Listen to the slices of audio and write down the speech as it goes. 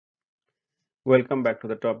Welcome back to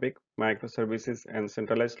the topic Microservices and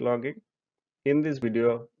Centralized Logging. In this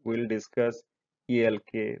video, we'll discuss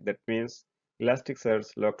ELK, that means Elasticsearch,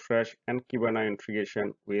 Logstash, and Kibana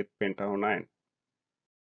integration with Pentaho 9.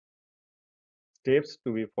 Steps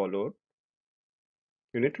to be followed.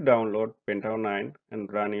 You need to download Pentaho 9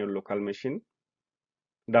 and run your local machine.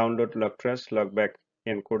 Download Logstash logback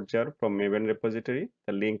encode jar from Maven repository.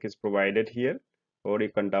 The link is provided here, or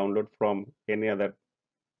you can download from any other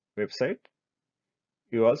website.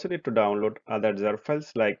 You also need to download other jar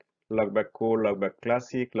files like logback core, logback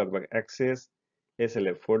classic, logback access,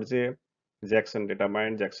 SLF4j, Jackson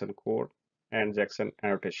datamine, Jackson core, and Jackson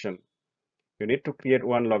annotation. You need to create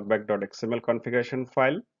one logback.xml configuration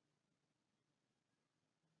file.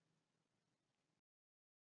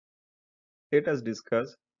 Let us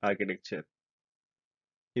discuss architecture.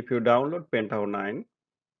 If you download Pentaho 9,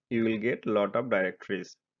 you will get a lot of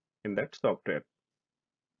directories in that software.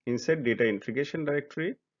 Inside data integration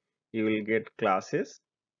directory, you will get classes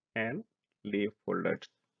and leaf folders.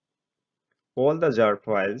 All the jar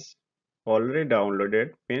files already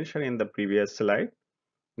downloaded mentioned in the previous slide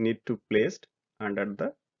need to be placed under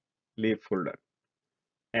the leaf folder,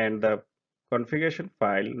 and the configuration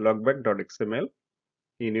file logback.xml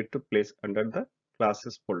you need to place under the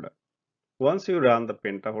classes folder. Once you run the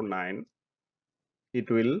Pentaho 9, it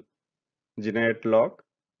will generate log,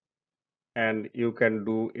 and you can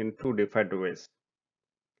do in two different ways.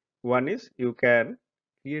 One is you can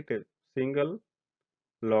create a single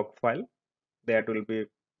log file that will be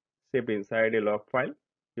saved inside a log file,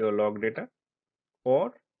 your log data,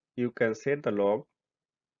 or you can set the log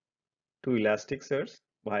to Elasticsearch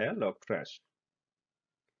via Logstash.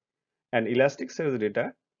 And Elasticsearch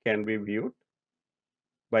data can be viewed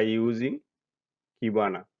by using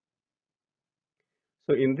Kibana.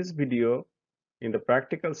 So in this video, in the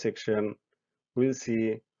practical section, we'll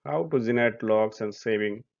see how to generate logs and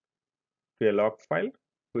saving to a log file.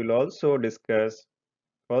 We'll also do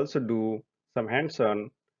some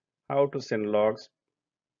hands-on how to send logs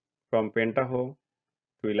from Pentaho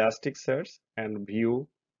to Elasticsearch and view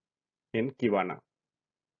in Kibana.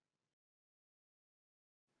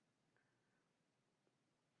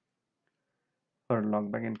 For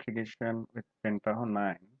logback integration with Pentaho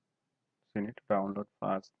 9, so you need to download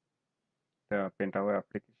first the Pentaho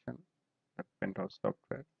application, the Pentaho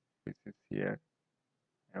software, which is here.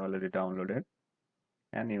 I already downloaded,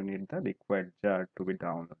 and you need the required jar to be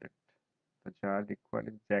downloaded. The jar required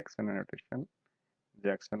is Jackson annotation,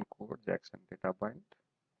 Jackson core, Jackson data bind.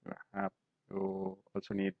 You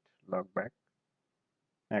also need logback,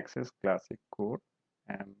 access classic core,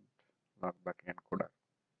 and logback encoder.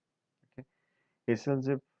 Okay,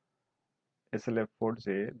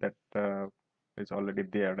 SLF4j that is already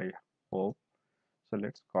there, I hope. So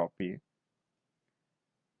let's copy,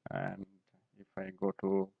 and if I go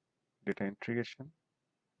to data integration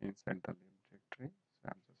inside the lib directory, so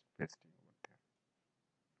I'm just pasting over there.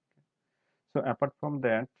 Okay. So apart from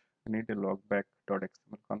that, I need a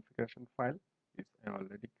logback.xml configuration file, which I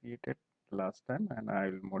already created last time, and I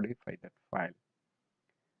will modify that file.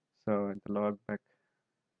 So the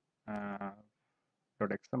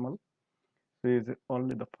logback.xml, so is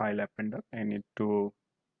only the file appender. I need to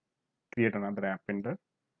create another appender.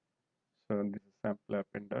 So this is sample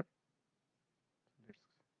appender. Let's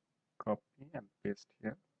copy and paste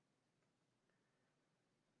here.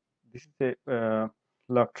 This is a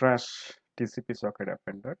Logstash TCP socket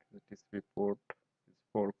appender. The TCP port is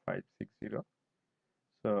 4560.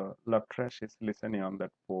 So Logstash is listening on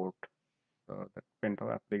that port. So that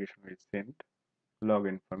Pentaho application will send log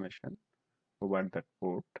information over that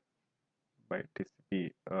port by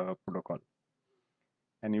TCP protocol.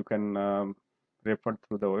 And you can refer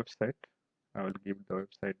through the website. I will give the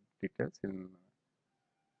website details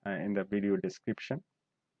in the video description.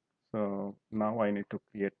 So now I need to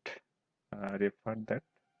create refer that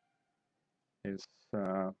is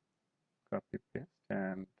copy paste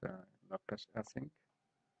and Logstash async,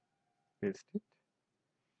 paste it.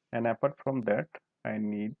 And apart from that, I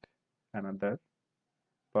need another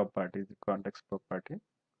property, the context property.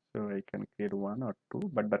 So I can create one or two,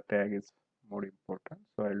 but the tag is more important.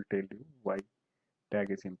 So I'll tell you why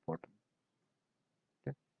tag is important.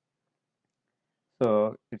 Okay.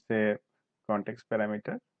 So it's a context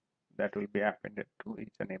parameter that will be appended to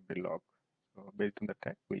each and every log. So based on the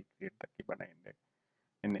tag, we create the Kibana index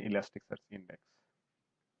in the Elasticsearch index.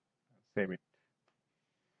 Save it.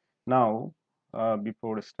 Now,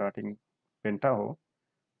 before starting Pentaho,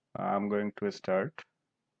 I'm going to start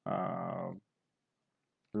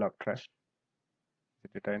Logstash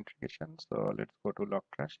data integration. So let's go to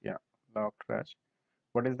Logstash. Yeah, Logstash.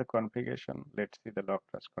 What is the configuration? Let's see the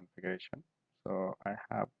Logstash configuration. So I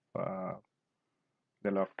have the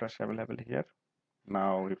Logstash available here.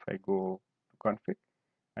 Now if I go to config,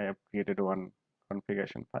 I have created one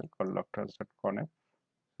configuration file called logstash.conf.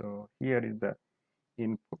 So here is the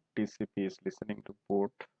input. TCP is listening to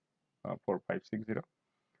port 4560.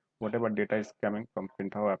 Whatever data is coming from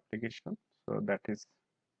Pentaho application, so that is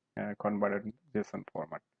converted in JSON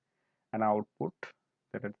format. And output,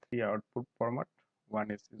 there are three output format.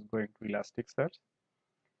 One is going to Elasticsearch,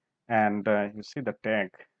 and you see the tag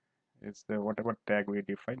is whatever tag we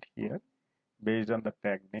defined here. Based on the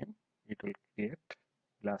tag name, it will create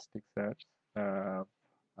Elasticsearch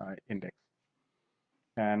index.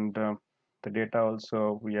 And the data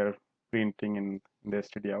also we are printing in the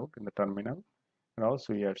stdout in the terminal, and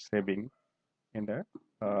also we are saving in the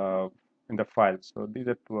file. So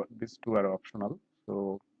these two are optional.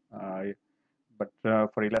 So but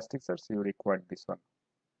for Elasticsearch you require this one.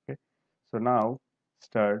 Okay. So now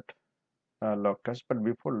start Logstash, but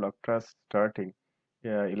before Logstash starting,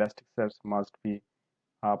 Elasticsearch must be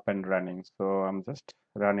up and running. So I'm just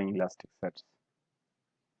running Elasticsearch,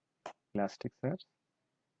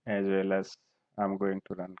 as well as I'm going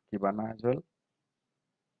to run Kibana as well.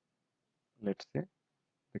 Let's say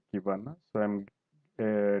the Kibana. So I'm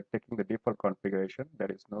taking the default configuration.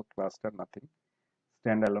 There is no cluster, nothing.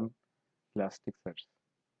 Standalone Elasticsearch.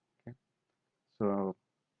 Okay. So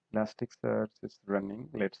Elasticsearch is running.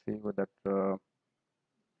 Let's see whether it's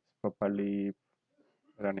properly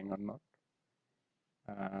running or not.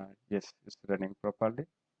 Yes, it's running properly.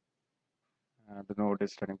 The node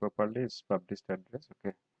is running properly. It's published address.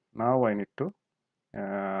 Okay. Now I need to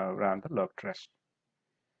run the Logstash.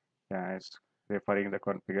 Yeah, it's referring the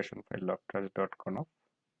configuration file logstash.conf,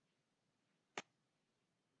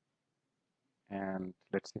 and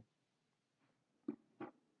let's see.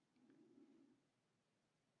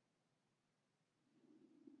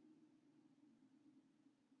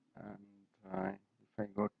 And if I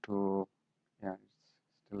go to, yeah, it's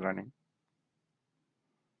still running.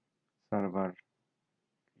 Server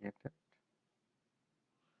created.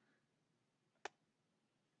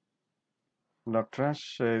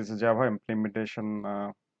 Logstash is a Java implementation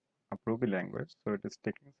approved language, so it is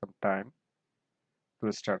taking some time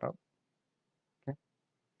to start up. Okay,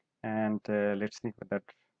 and let's see whether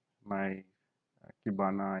my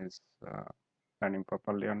Kibana is running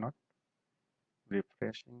properly or not.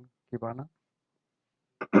 Refreshing Kibana.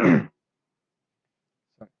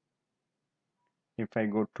 So if I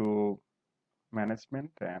go to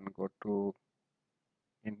management and go to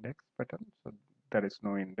index pattern, so there is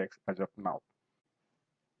no index as of now.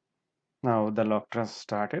 Now the Logstash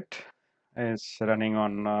started, is running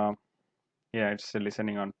on yeah, it's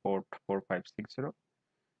listening on port 4560.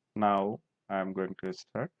 Now I'm going to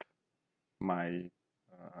start my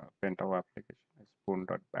Pentaho application.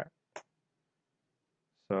 Spoon.bat.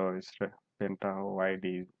 So it's Pentaho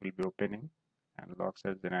ID will be opening and logs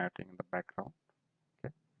is generating in the background.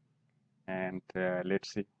 Okay, and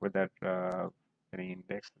let's see whether any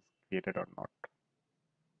index is created or not.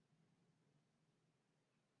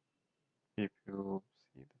 If you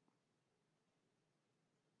see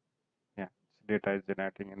the, yeah, data is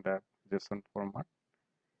generating in the JSON format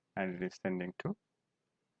and it is sending to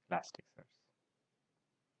Elasticsearch.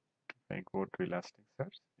 If I go to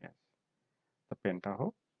Elasticsearch, yes, the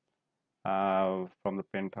Pentaho. From the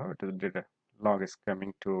Pentaho, it is data log is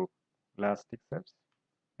coming to Elasticsearch,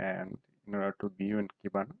 and in order to view in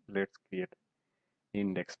Kibana, let's create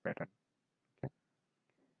index pattern. Okay,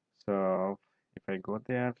 so if I go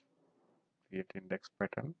there, create index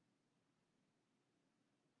pattern,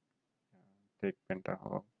 take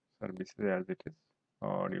Pentaho services as it is,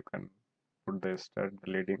 or you can put the start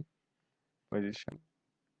the leading position,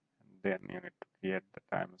 and then you need to create the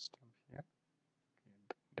timestamp here, create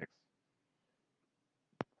the index.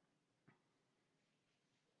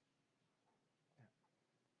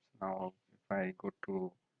 Now if I go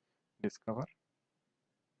to discover,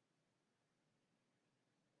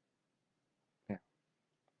 yeah,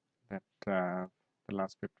 that the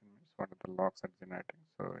last 15 minutes what are the logs are generating,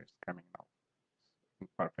 so it's coming now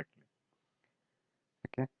perfectly.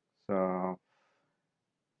 Okay, so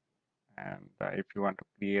and if you want to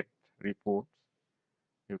create reports,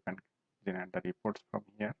 you can generate the reports from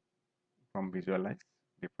here, from visualize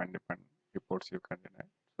different reports you can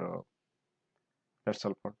generate. So that's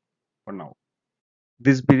all for now.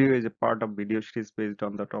 This video is a part of video series based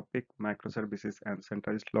on the topic microservices and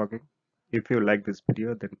centralized logging. If you like this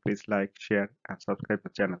video, then please like, share, and subscribe the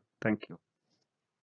channel. Thank you.